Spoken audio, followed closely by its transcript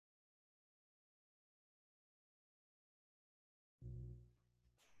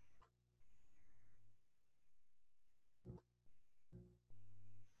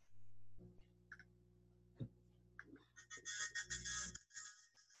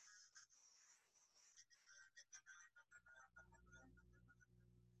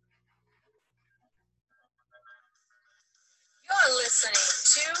listening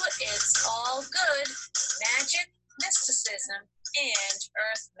to It's All Good, Magic, Mysticism, and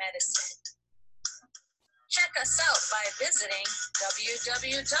Earth Medicine. Check us out by visiting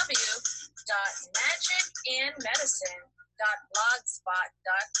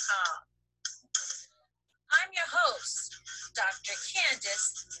www.magicandmedicine.blogspot.com. I'm your host, Dr.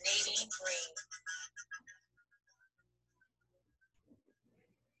 Candace Nadine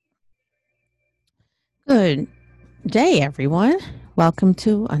Green. Good day, everyone. Welcome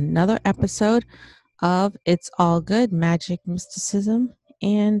to another episode of It's All Good, Magic, Mysticism,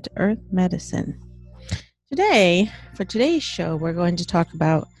 and Earth Medicine. Today, for today's show, we're going to talk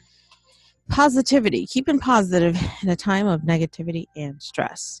about positivity, keeping positive in a time of negativity and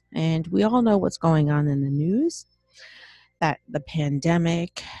stress. And we all know what's going on in the news, that the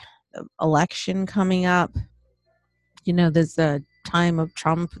pandemic, the election coming up, there's the time of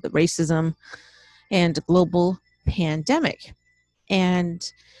Trump, the racism, and global pandemic.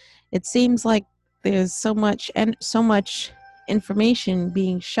 And it seems like there's so much information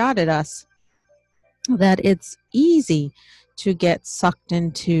being shot at us that it's easy to get sucked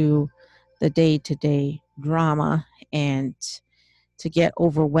into the day-to-day drama and to get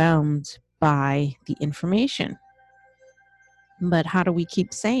overwhelmed by the information. But how do we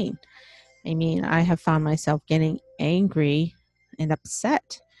keep sane? I mean, I have found myself getting angry and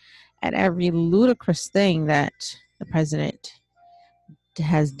upset at every ludicrous thing that the president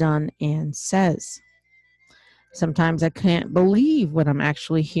has done and says. Sometimes I can't believe what I'm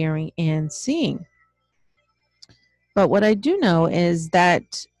actually hearing and seeing. But what I do know is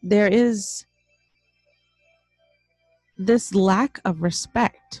that there is this lack of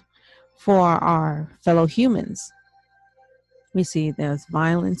respect for our fellow humans. We see there's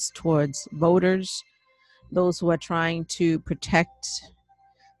violence towards voters, those who are trying to protect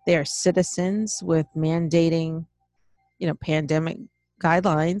their citizens with mandating, pandemic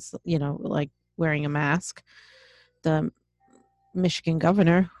guidelines, like wearing a mask. The Michigan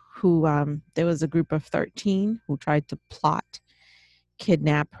governor who there was a group of 13 who tried to plot,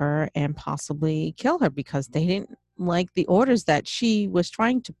 kidnap her, and possibly kill her because they didn't like the orders that she was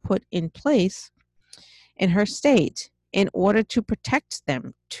trying to put in place in her state in order to protect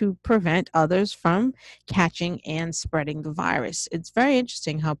them, to prevent others from catching and spreading the virus. It's very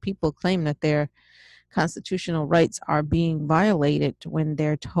interesting how people claim that their constitutional rights are being violated when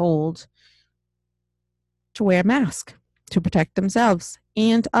they're told to wear a mask to protect themselves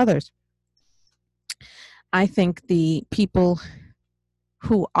and others. I think the people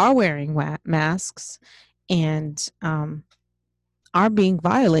who are wearing masks and are being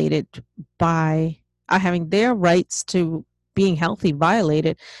violated are having their rights to being healthy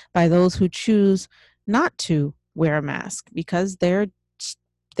violated by those who choose not to wear a mask because they're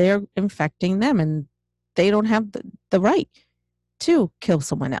infecting them and they don't have the right to kill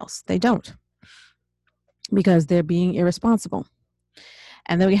someone else. They don't, because they're being irresponsible.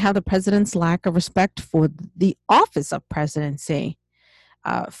 And then we have the president's lack of respect for the office of presidency,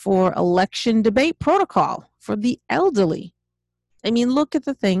 for election debate protocol, for the elderly. I mean, look at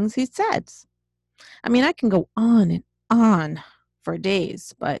the things he says. I mean, I can go on and on for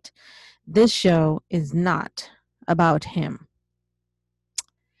days, but this show is not about him.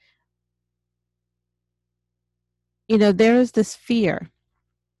 There is this fear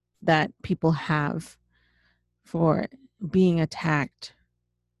that people have for being attacked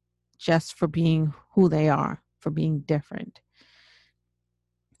just for being who they are, for being different.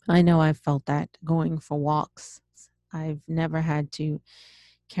 I know I've felt that going for walks. I've never had to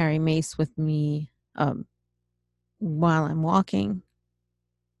carry mace with me while I'm walking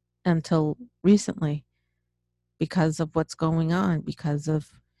until recently because of what's going on, because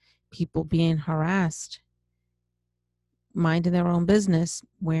of people being harassed, minding their own business,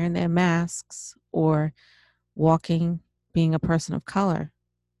 wearing their masks, or walking, being a person of color,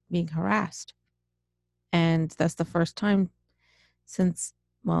 being harassed. And that's the first time since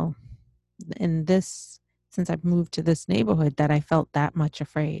I've moved to this neighborhood that I felt that much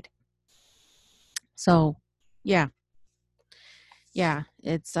afraid. So, yeah,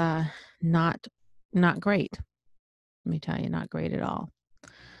 it's not great. Let me tell you, not great at all.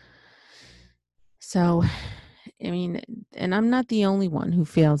 So, I mean, and I'm not the only one who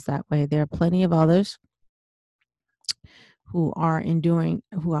feels that way. There are plenty of others who are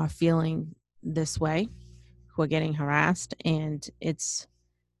feeling this way, who are getting harassed, and it's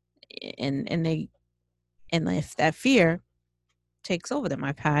and if that fear takes over them.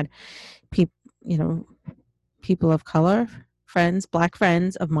 I've had people of color, friends, Black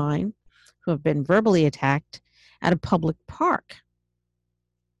friends of mine, who have been verbally attacked at a public park.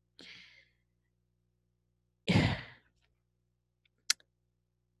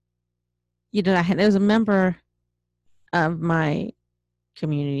 there was a member of my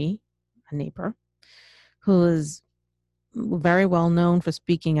community, a neighbor, who is very well known for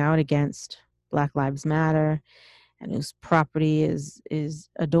speaking out against Black Lives Matter, and whose property is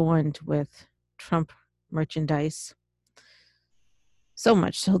adorned with Trump merchandise. So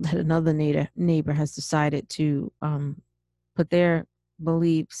much so that another neighbor has decided to put their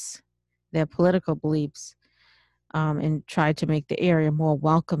beliefs, their political beliefs, and try to make the area more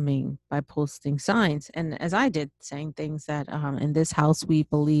welcoming by posting signs. And as I did, saying things that in this house we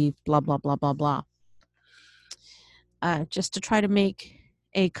believe blah, blah, blah, blah, blah. Just to try to make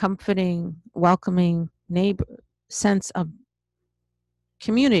a comforting, welcoming neighbor sense of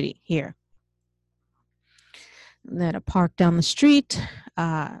community here. At a park down the street,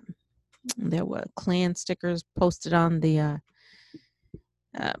 there were Klan stickers posted on the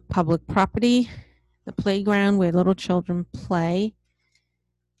public property, the playground where little children play.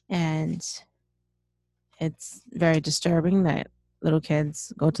 And it's very disturbing that little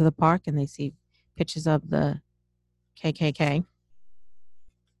kids go to the park and they see pictures of the KKK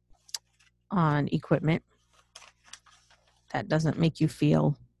on equipment. That doesn't make you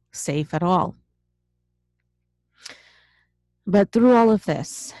feel safe at all. But through all of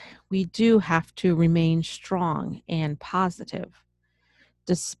this, we do have to remain strong and positive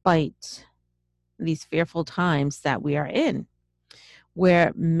despite these fearful times that we are in,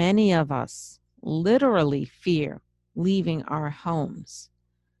 where many of us literally fear leaving our homes.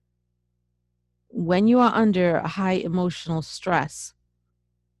 When you are under a high emotional stress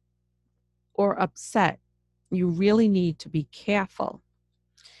or upset, you really need to be careful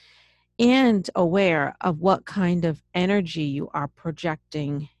and aware of what kind of energy you are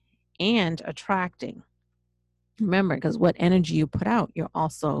projecting and attracting. Remember, because what energy you put out, you're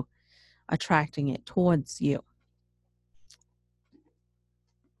also attracting it towards you.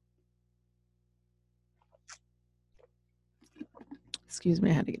 Excuse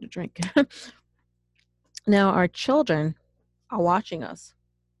me, I had to get a drink. Now, our children are watching us,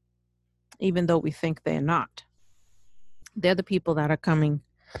 even though we think they're not. They're the people that are coming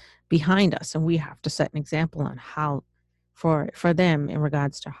behind us, and we have to set an example on how for them in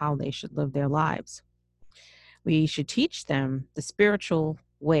regards to how they should live their lives. We should teach them the spiritual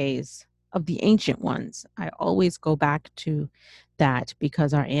ways of the ancient ones. I always go back to that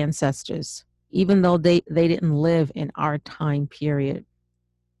because our ancestors, even though they didn't live in our time period,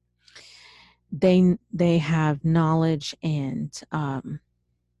 they have knowledge and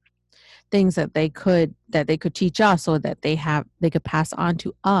things that they could teach us, or that they could pass on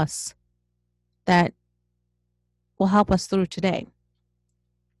to us that will help us through today.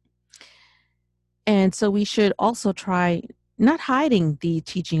 And so we should also try not hiding the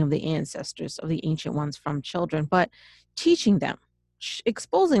teaching of the ancestors, of the ancient ones, from children, but teaching them,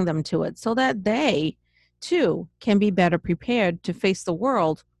 exposing them to it so that they too can be better prepared to face the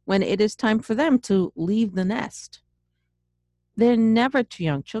world when it is time for them to leave the nest. They're never too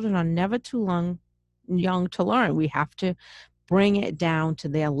young. Children are never too young to learn. We have to bring it down to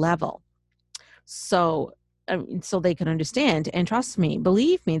their level so they can understand. And trust me,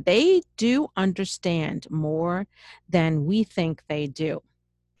 believe me, they do understand more than we think they do.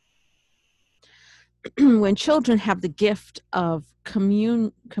 When children have the gift of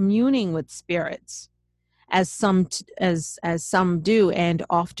communing with spirits, as some do and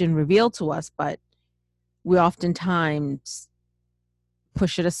often reveal to us, but we oftentimes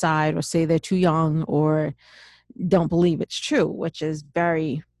push it aside or say they're too young or don't believe it's true, which is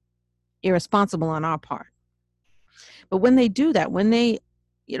very irresponsible on our part. But when they do that, when they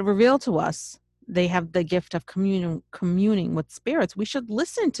reveal to us they have the gift of communing with spirits, we should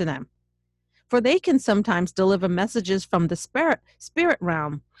listen to them, for they can sometimes deliver messages from the spirit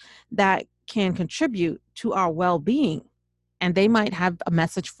realm that can contribute to our well-being, and they might have a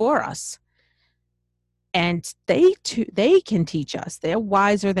message for us. And they can teach us. They're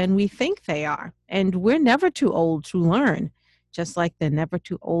wiser than we think they are. And we're never too old to learn, just like they're never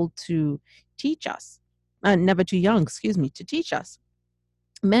too old to teach us. Never too young, to teach us.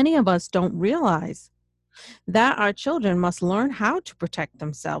 Many of us don't realize that our children must learn how to protect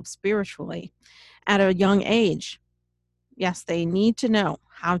themselves spiritually at a young age. Yes, they need to know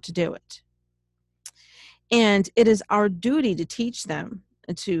how to do it. And it is our duty to teach them,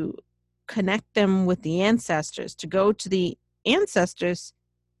 to connect them with the ancestors, to go to the ancestors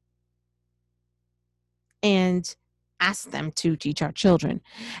and ask them to teach our children.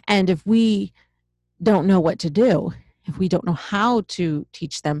 And if we don't know what to do, if we don't know how to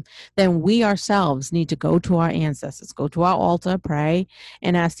teach them, then we ourselves need to go to our ancestors, go to our altar, pray,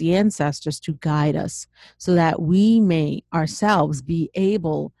 and ask the ancestors to guide us so that we may ourselves be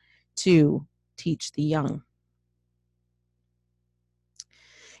able to teach the young.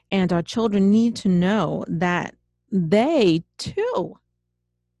 And our children need to know that they too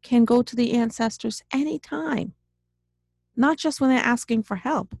can go to the ancestors anytime, not just when they're asking for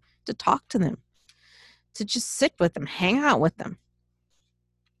help, to talk to them, to just sit with them, hang out with them,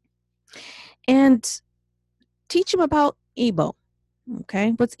 and teach them about Ebo.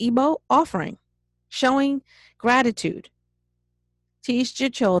 Okay, what's Ebo? Offering, showing gratitude. Teach your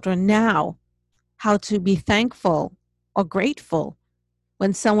children now how to be thankful or grateful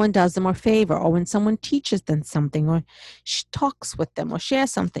when someone does them a favor, or when someone teaches them something, or talks with them, or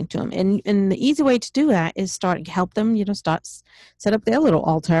shares something to them. And the easy way to do that is help them, set up their little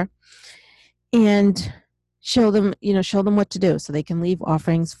altar and show them what to do, so they can leave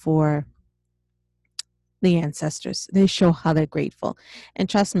offerings for the ancestors. They show how they're grateful. And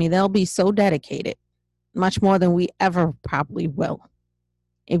trust me, they'll be so dedicated, much more than we ever probably will.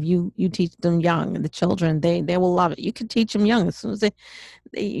 If you teach them young, and the children, they will love it. You can teach them young as soon as they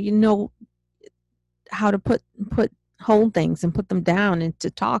how to hold things and put them down and to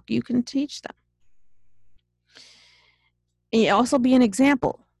talk. You can teach them. And you also be an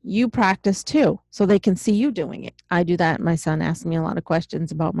example. You practice too, so they can see you doing it. I do that. My son asks me a lot of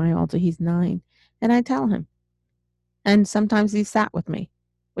questions about my altar. He's 9, and I tell him. And sometimes he sat with me,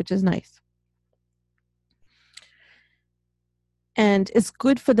 which is nice. And it's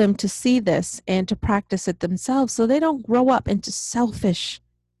good for them to see this and to practice it themselves, so they don't grow up into selfish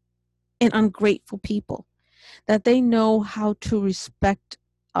and ungrateful people, that they know how to respect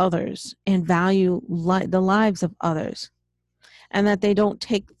others and value the lives of others, and that they don't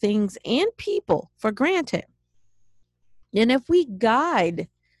take things and people for granted. And if we guide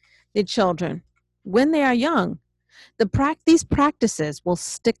the children when they are young, these practices will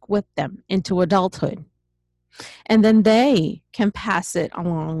stick with them into adulthood. And then they can pass it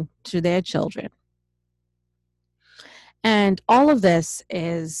along to their children. And all of this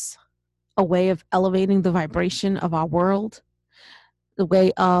is a way of elevating the vibration of our world, the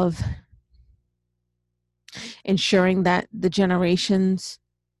way of ensuring that the generations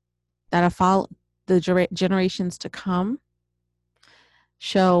that are generations to come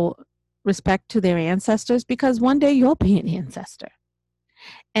show respect to their ancestors, because one day you'll be an ancestor.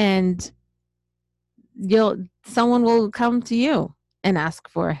 And someone will come to you and ask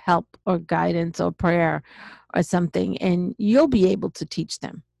for help or guidance or prayer or something, and you'll be able to teach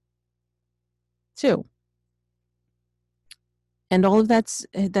them too. And all of that's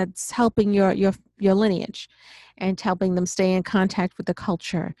helping your lineage, and helping them stay in contact with the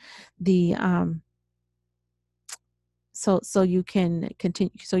culture, so you can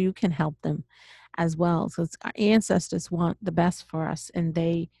continue, so you can help them as well. So our ancestors want the best for us, and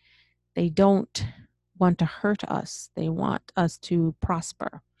they don't want to hurt us. They want us to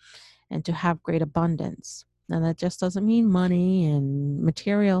prosper and to have great abundance. And that just doesn't mean money and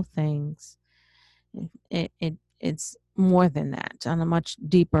material things. It's more than that, on a much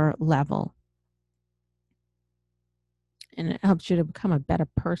deeper level. And it helps you to become a better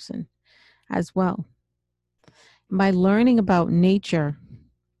person as well. By learning about nature,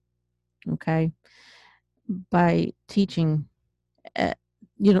 okay, by teaching,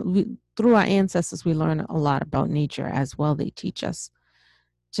 through our ancestors, we learn a lot about nature as well. They teach us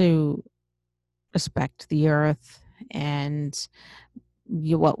to respect the earth and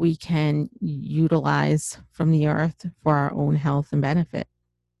what we can utilize from the earth for our own health and benefit.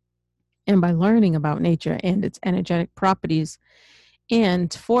 And by learning about nature and its energetic properties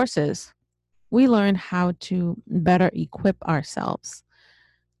and forces, we learn how to better equip ourselves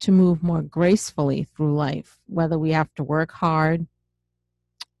to move more gracefully through life, whether we have to work hard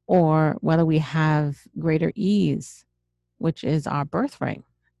or whether we have greater ease, which is our birthright.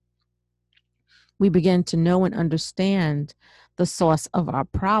 We begin to know and understand the source of our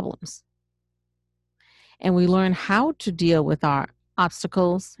problems. And we learn how to deal with our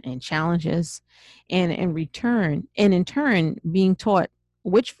obstacles and challenges, and in turn being taught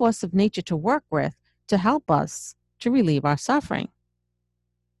which force of nature to work with to help us to relieve our suffering,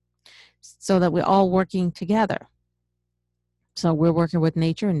 so that we're all working together. So we're working with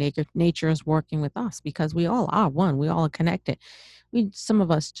nature, and nature is working with us, because we all are one. We all are connected. Some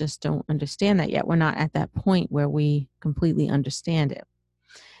of us just don't understand that yet. We're not at that point where we completely understand it.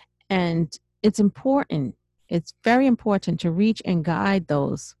 And it's important. It's very important to reach and guide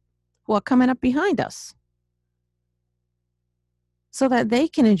those who are coming up behind us, so that they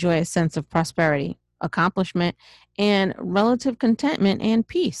can enjoy a sense of prosperity, accomplishment, and relative contentment and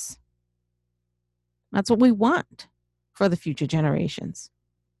peace. That's what we want for the future generations.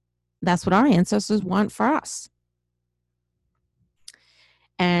 That's what our ancestors want for us.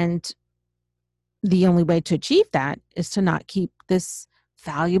 And the only way to achieve that is to not keep this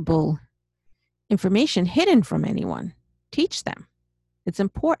valuable information hidden from anyone. Teach them. It's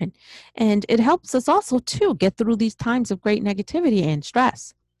important. And it helps us also to get through these times of great negativity and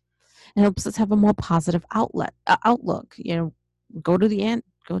stress. It helps us have a more positive outlook. Go to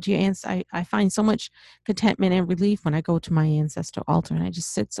your ancestors. I find so much contentment and relief when I go to my ancestor altar, and I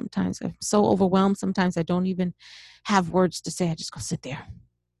just sit. Sometimes I'm so overwhelmed. Sometimes I don't even have words to say. I just go sit there.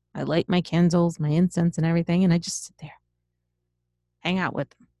 I light my candles, my incense and everything, and I just sit there, hang out with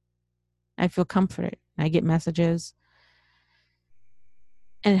them. I feel comforted. I get messages,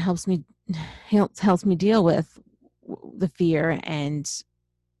 and it helps me deal with the fear and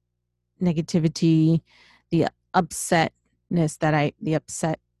negativity, the upset that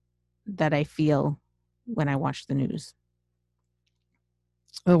I feel when I watch the news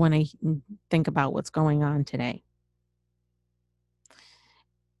or when I think about what's going on today.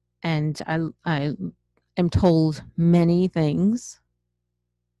 And I am told many things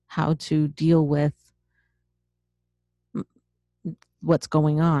how to deal with what's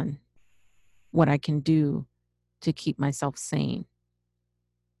going on, what I can do to keep myself sane.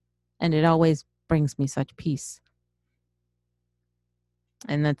 And it always brings me such peace.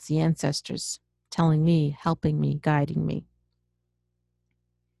 And that's the ancestors telling me, helping me, guiding me.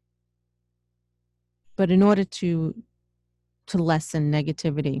 But in order to lessen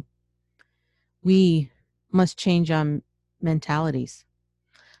negativity, we must change our mentalities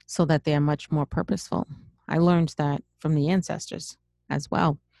so that they are much more purposeful. I learned that from the ancestors as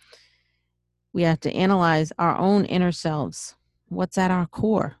well. We have to analyze our own inner selves. What's at our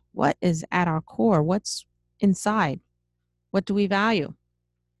core? What is at our core? What's inside? What do we value?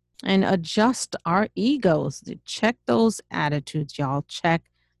 And adjust our egos. Check those attitudes, y'all. Check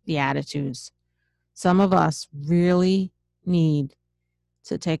the attitudes. Some of us really need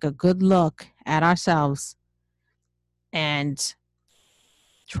to take a good look at ourselves and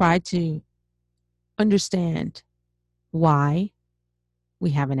try to understand why we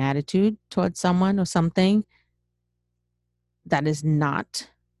have an attitude towards someone or something that is not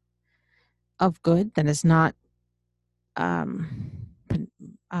of good, that is not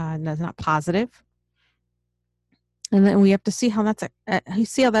that's not positive. And then we have to see how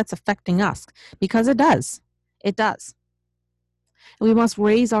that's affecting us, because it does. It does. And we must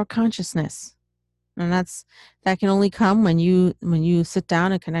raise our consciousness. And that can only come when you sit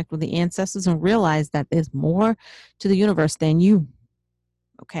down and connect with the ancestors and realize that there's more to the universe than you.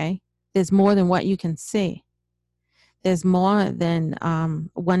 Okay? There's more than what you can see. There's more than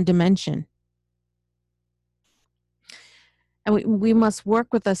one dimension. And we must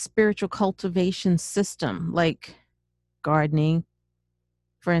work with a spiritual cultivation system, like gardening,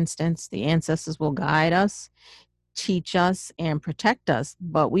 for instance. The ancestors will guide us, teach us, and protect us,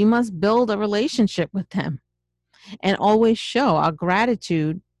 but we must build a relationship with them and always show our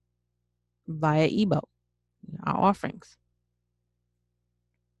gratitude via Ebo, our offerings.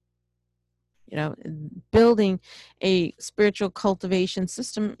 Building a spiritual cultivation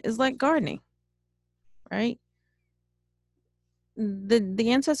system is like gardening, right?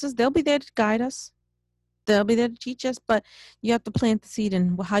 The ancestors, they'll be there to guide us. They'll be there to teach us, but you have to plant the seed.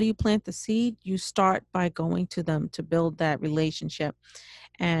 And how do you plant the seed? You start by going to them to build that relationship,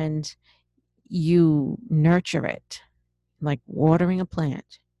 and you nurture it like watering a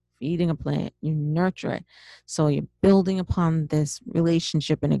plant, feeding a plant. You nurture it. So you're building upon this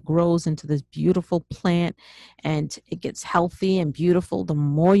relationship, and it grows into this beautiful plant, and it gets healthy and beautiful the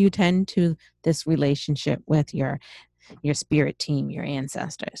more you tend to this relationship with your spirit team, your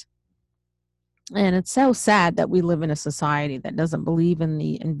ancestors. And it's so sad that we live in a society that doesn't believe in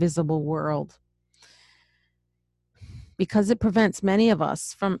the invisible world, because it prevents many of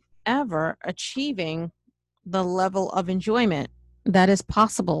us from ever achieving the level of enjoyment that is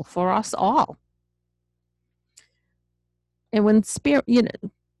possible for us all. And when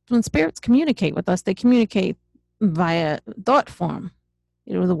spirits communicate with us, they communicate via thought form.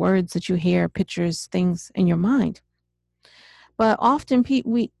 The words that you hear, pictures, things in your mind. But often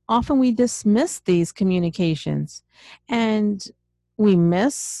we dismiss these communications, and we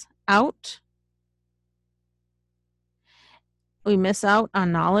miss out. We miss out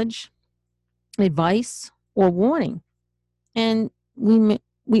on knowledge, advice, or warning, and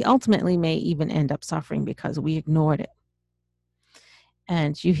we ultimately may even end up suffering because we ignored it.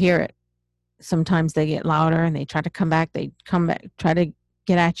 And you hear it. Sometimes they get louder, and they try to come back. They come back, try to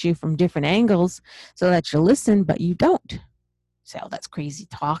get at you from different angles so that you listen, but you don't. Say, oh, that's crazy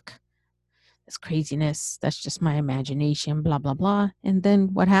talk. That's craziness. That's just my imagination, blah, blah, blah. And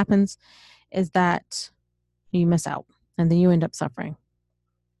then what happens is that you miss out, and then you end up suffering.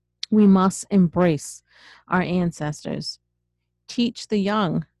 We must embrace our ancestors, teach the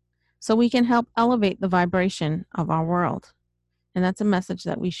young, so we can help elevate the vibration of our world. And that's a message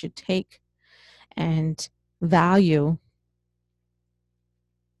that we should take and value.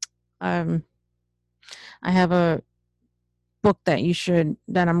 I have a book that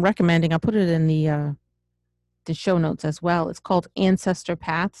I'm recommending. I'll put it in the show notes as well. It's called Ancestor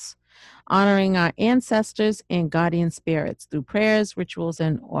Paths, Honoring Our Ancestors and Guardian Spirits Through Prayers, Rituals,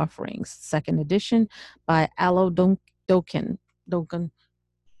 and Offerings. Second edition by Alo Doken. I'll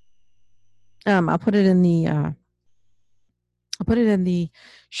put it in the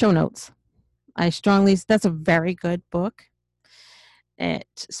show notes. That's a very good book.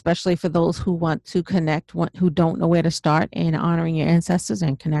 Especially for those who want to connect, who don't know where to start in honoring your ancestors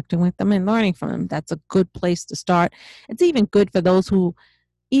and connecting with them and learning from them. That's a good place to start. It's even good for those who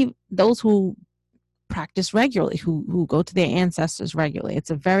practice regularly, who go to their ancestors regularly. It's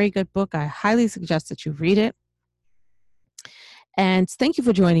a very good book. I highly suggest that you read it. And thank you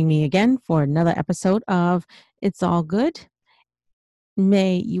for joining me again for another episode of It's All Good.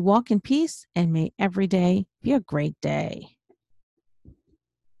 May you walk in peace, and may every day be a great day.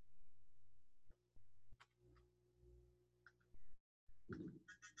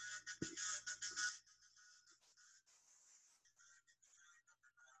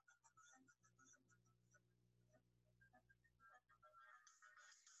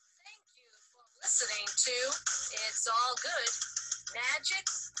 Listening to It's All Good, Magic,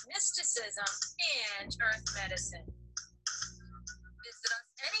 Mysticism, and Earth Medicine. Visit us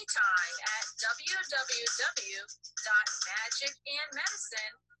anytime at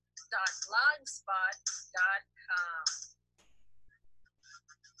www.magicandmedicine.blogspot.com.